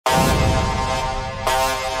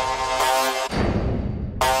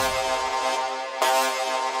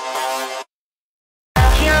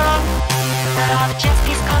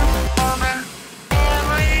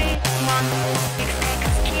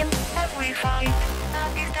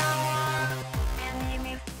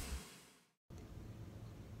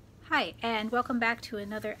Hi, and welcome back to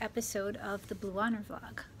another episode of the Blue Honor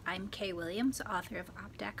Vlog. I'm Kay Williams, author of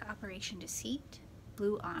OP-DEC Operation Deceit,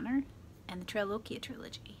 Blue Honor, and the Trailokya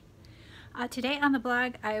Trilogy. Today on the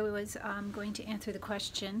blog, I was going to answer the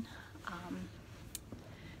question,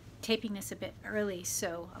 taping this a bit early,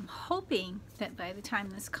 so I'm hoping that by the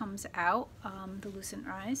time this comes out, the Lucent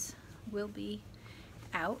Rise will be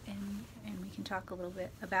out, and we can talk a little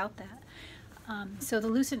bit about that. So the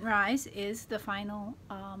Lucent Rise is the final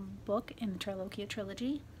book in the Trailokya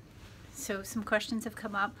trilogy. So some questions have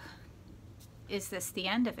come up. Is this the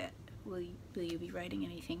end of it? Will you be writing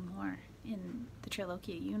anything more in the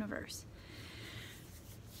Trailokya universe?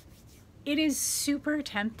 It is super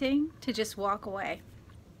tempting to just walk away.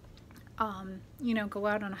 You know, go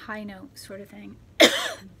out on a high note sort of thing.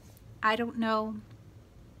 I don't know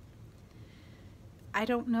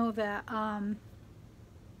that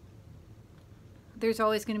there's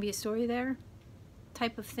always going to be a story there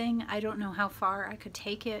type of thing. I don't know how far I could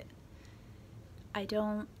take it. I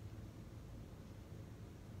don't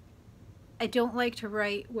like to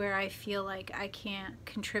write where I feel like I can't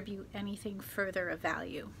contribute anything further of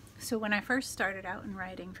value. So when I first started out in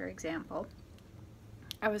writing, for example,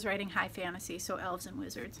 I was writing high fantasy, so elves and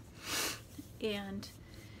wizards. And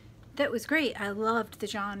that was great. I loved the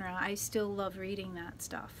genre. I still love reading that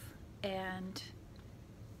stuff. And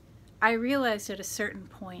I realized at a certain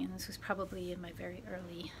point, and this was probably in my very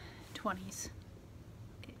early 20s,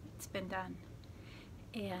 it's been done.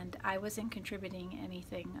 And I wasn't contributing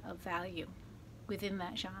anything of value within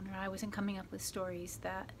that genre. I wasn't coming up with stories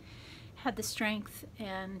that had the strength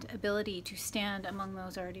and ability to stand among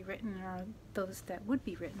those already written or those that would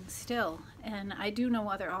be written still. And I do know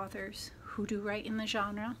other authors who do write in the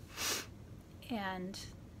genre, and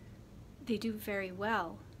they do very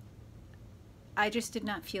well. I just did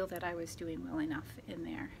not feel that I was doing well enough in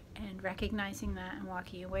there, and recognizing that and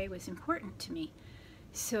walking away was important to me.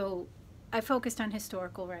 So I focused on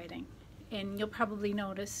historical writing, and you'll probably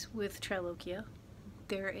notice with Trailokya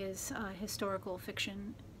there is a historical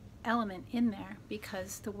fiction element in there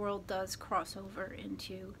because the world does cross over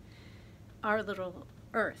into our little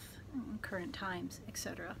Earth, current times,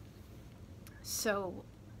 etc. So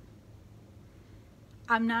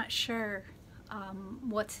I'm not sure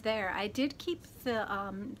what's there. I did keep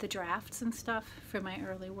the drafts and stuff for my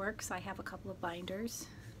early works. I have a couple of binders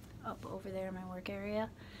up over there in my work area.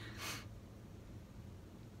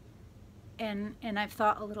 And I've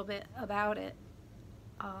thought a little bit about it.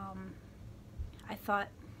 I thought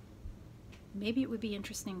maybe it would be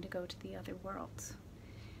interesting to go to the other worlds.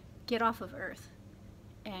 Get off of Earth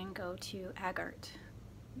and go to Agart.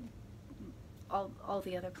 All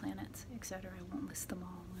the other planets, etc. I won't list them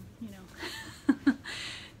all, you know.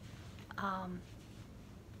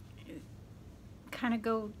 Kind of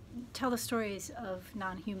go tell the stories of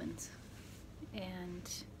non-humans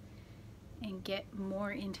and get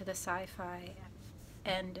more into the sci-fi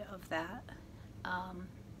end of that.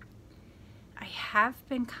 I have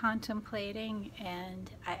been contemplating, and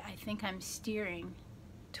I think I'm steering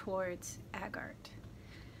towards Agart.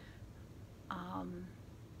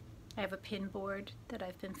 I have a pin board that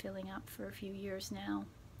I've been filling up for a few years now.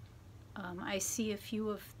 I see a few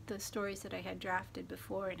of the stories that I had drafted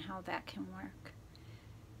before and how that can work.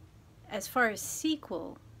 As far as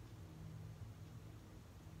sequel,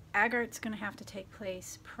 Agart's going to have to take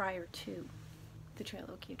place prior to the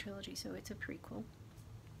Trailokya trilogy, so it's a prequel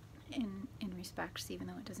in respects, even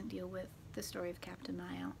though it doesn't deal with the story of Captain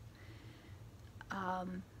Nile.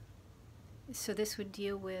 So this would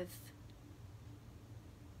deal with,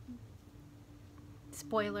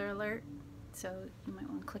 spoiler alert, so you might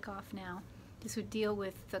want to click off now. This would deal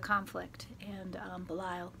with the conflict and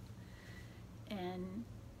Belial and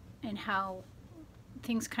how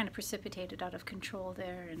things kind of precipitated out of control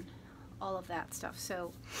there and all of that stuff.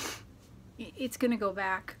 So it's going to go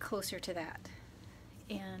back closer to that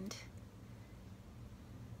and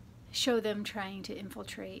show them trying to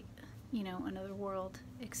infiltrate, you know, another world,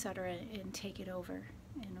 etc., and take it over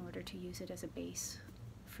in order to use it as a base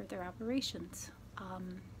for their operations.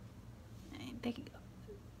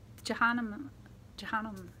 Jahannam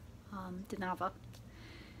Denava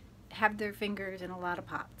have their fingers in a lot of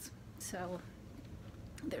pots, so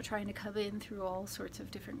they're trying to come in through all sorts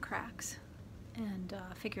of different cracks and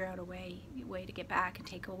figure out a way to get back and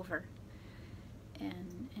take over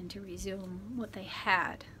and to resume what they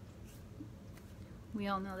had. We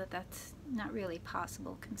all know that that's not really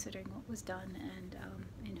possible considering what was done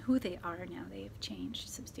and who they are now. They have changed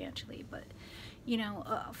substantially, but you know,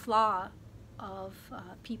 a flaw of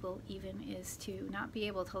people even is to not be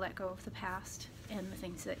able to let go of the past and the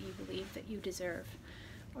things that you believe that you deserve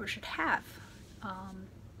or should have.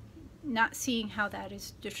 not seeing how that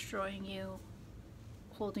is destroying you,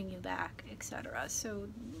 holding you back, etc. So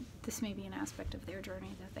this may be an aspect of their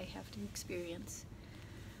journey that they have to experience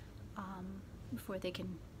before they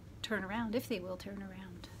can turn around, if they will turn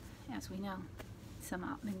around. As we know, some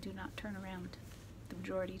Atman do not turn around. The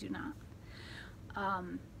majority do not.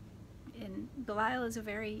 And Belial is a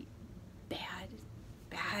very bad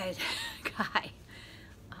guy.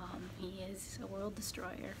 He is a world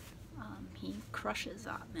destroyer. He crushes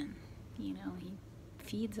Atman. You know, he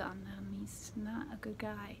feeds on them. He's not a good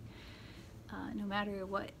guy. No matter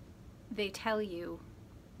what they tell you,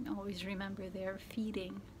 always remember they're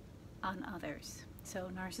feeding on others. So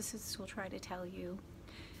narcissists will try to tell you,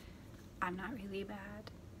 I'm not really bad.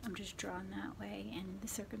 I'm just drawn that way, and the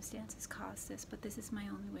circumstances cause this, but this is my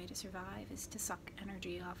only way to survive, is to suck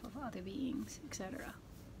energy off of other beings, etc.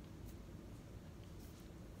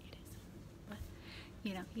 It is. But,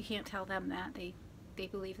 you know, you can't tell them that. They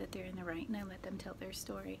believe that they're in the right, and I let them tell their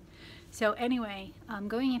story. So anyway,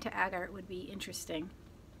 going into Agart would be interesting.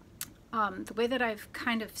 The way that I've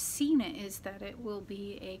kind of seen it is that it will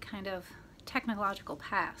be a kind of technological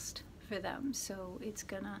past for them. So it's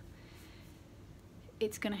gonna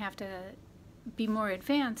have to be more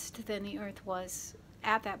advanced than the Earth was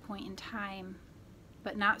at that point in time,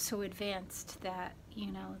 but not so advanced that, you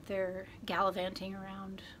know, they're gallivanting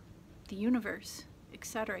around the universe,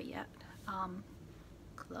 etc. yet.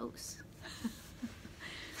 Close.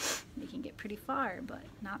 They can get pretty far, but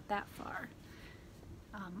not that far.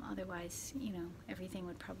 Otherwise, you know, everything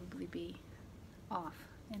would probably be off.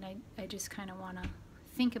 And I just kind of want to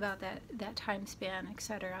think about that time span,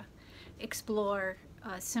 etc. Explore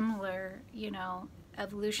a similar, you know,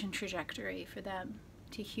 evolution trajectory for them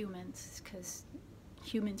to humans, because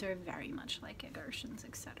humans are very much like Agartians,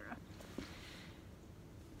 etc.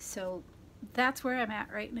 So that's where I'm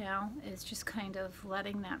at right now, is just kind of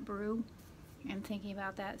letting that brew and thinking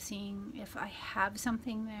about that, seeing if I have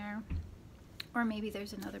something there, or maybe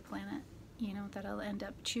there's another planet, you know, that I'll end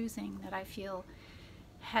up choosing that I feel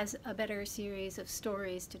has a better series of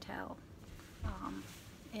stories to tell.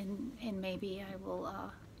 And maybe I will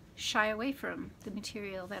shy away from the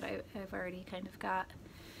material that I've already kind of got,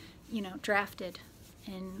 you know, drafted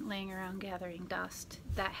and laying around gathering dust.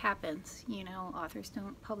 That happens, you know. Authors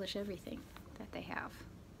don't publish everything that they have.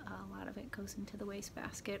 A lot of it goes into the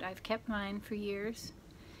wastebasket. I've kept mine for years,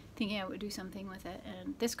 thinking I would do something with it,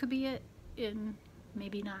 and this could be it, and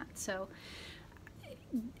maybe not. So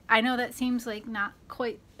I know that seems like not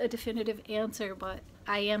quite a definitive answer, but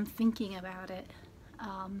I am thinking about it.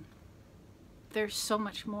 There's so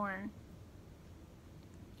much more,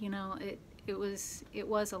 you know. It was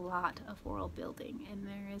a lot of world building, and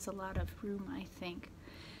there is a lot of room, I think.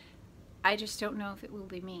 I just don't know if it will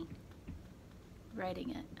be me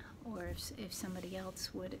writing it, or if somebody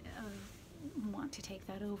else would want to take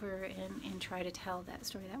that over and try to tell that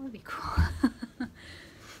story. That would be cool.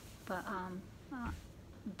 But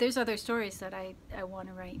there's other stories that I want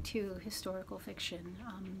to write too, historical fiction,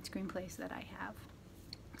 screenplays that I have.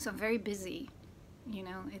 So I'm very busy, you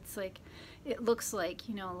know. It's like, it looks like,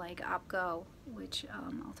 you know, like OP-GO, which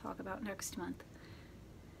I'll talk about next month.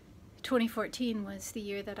 2014 was the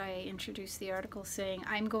year that I introduced the article saying,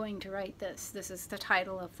 I'm going to write this. This is the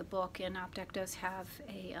title of the book, and OP-DEC does have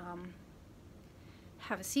a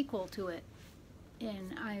sequel to it.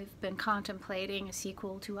 And I've been contemplating a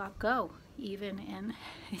sequel to OP-GO even, and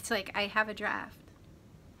it's like I have a draft.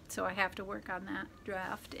 So I have to work on that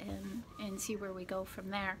draft and see where we go from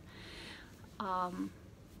there.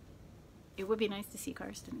 It would be nice to see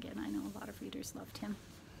Karsten again. I know a lot of readers loved him.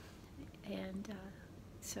 And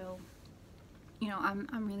so, you know,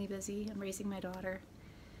 I'm really busy. I'm raising my daughter.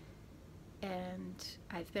 And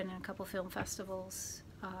I've been in a couple film festivals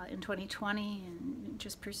in 2020 and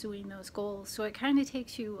just pursuing those goals. So it kind of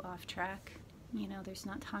takes you off track. You know, there's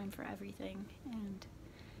not time for everything. And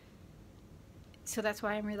so that's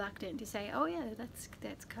why I'm reluctant to say, oh yeah,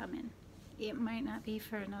 that's coming. It might not be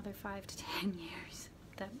for another 5 to 10 years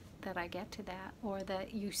that I get to that, or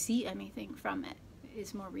that you see anything from it,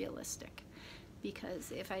 is more realistic.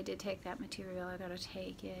 Because if I did take that material, I gotta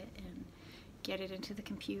take it and get it into the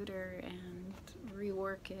computer and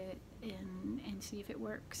rework it and see if it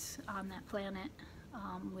works on that planet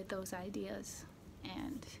with those ideas.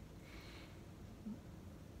 And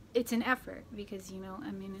it's an effort, because, you know,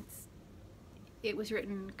 I mean, it was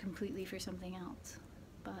written completely for something else,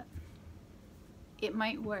 but it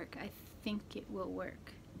might work. I think it will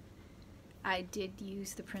work. I did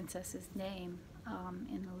use the princess's name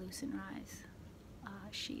in the Lucent Rise.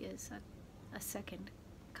 She is a second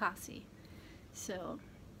Kasi. So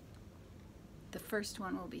the first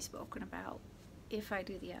one will be spoken about if I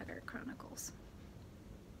do the Agate Chronicles.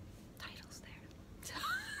 Title's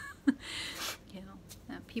there. You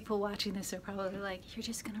know, people watching this are probably like, you're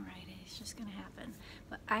just gonna write it, it's just gonna happen.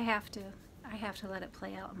 But I have to let it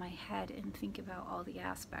play out in my head and think about all the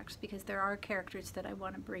aspects, because there are characters that I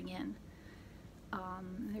want to bring in,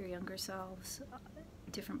 their younger selves,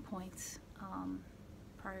 different points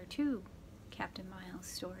prior to Captain Miles'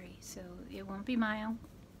 story. So it won't be Mile,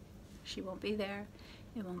 she won't be there,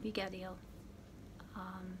 it won't be Gediel,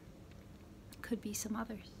 could be some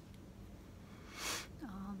others.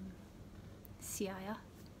 Siaya,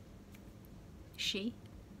 she,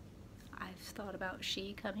 I've thought about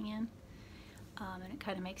she coming in, and it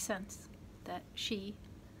kind of makes sense that she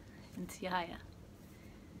and Siaya.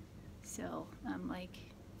 So I'm like,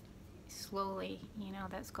 slowly, you know,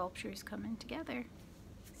 that sculpture is coming together.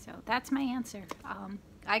 So that's my answer.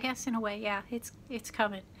 I guess in a way, yeah, it's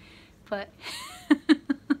coming, but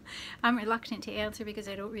I'm reluctant to answer because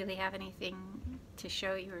I don't really have anything to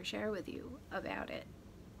show you or share with you about it.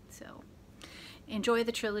 So enjoy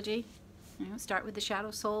the trilogy. You know, start with the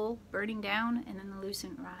Shadow Soul burning down, and then the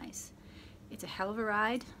Lucent Rise. It's a hell of a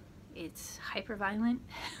ride. It's hyper violent.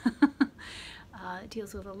 It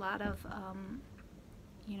deals with a lot of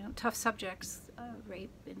you know, tough subjects,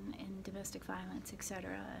 rape and domestic violence,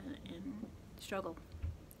 etc., and struggle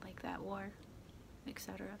like that, war,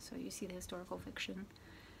 etc. So you see the historical fiction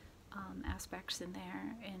aspects in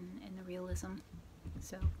there, and the realism.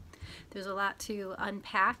 So there's a lot to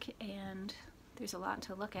unpack, and there's a lot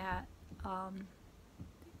to look at.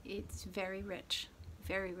 It's very rich,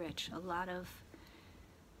 a lot of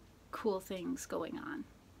cool things going on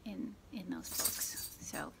in those books.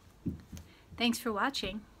 So thanks for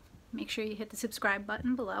watching. Make sure you hit the subscribe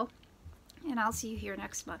button below, and I'll see you here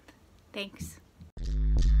next month. Thanks.